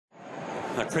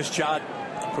Chris Judd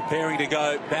preparing to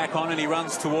go back on, and he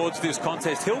runs towards this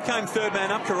contest. Hill came third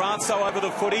man up. Carlton over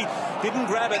the footy. Didn't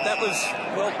grab it. That was,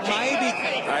 well, maybe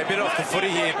a bit off the footy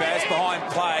here, Baz, behind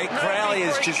play. Crowley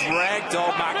has just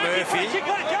ragdolled Marc Murphy.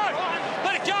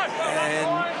 Let it go.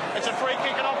 And it's a free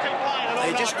kick, and I'll keep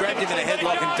playing. He just grabbed him in the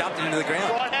headlock and dumped him into the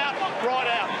ground. Right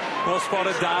out. Well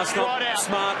spotted, Das. Not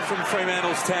smart from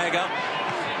Fremantle's tagger.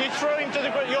 You threw him to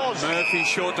the yours. Murphy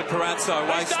short to Carrozzo.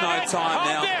 Waste no time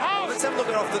now. Let's have a look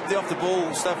at the off the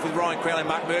ball stuff with Ryan Crowley and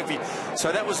Marc Murphy.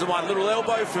 So that was the one little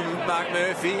elbow from Marc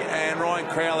Murphy, and Ryan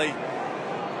Crowley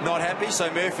not happy.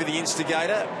 So Murphy the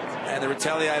instigator, and the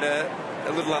retaliator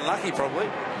a little unlucky probably.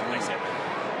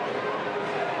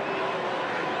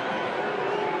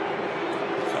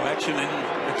 So action in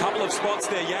a couple of spots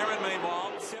there. Yaron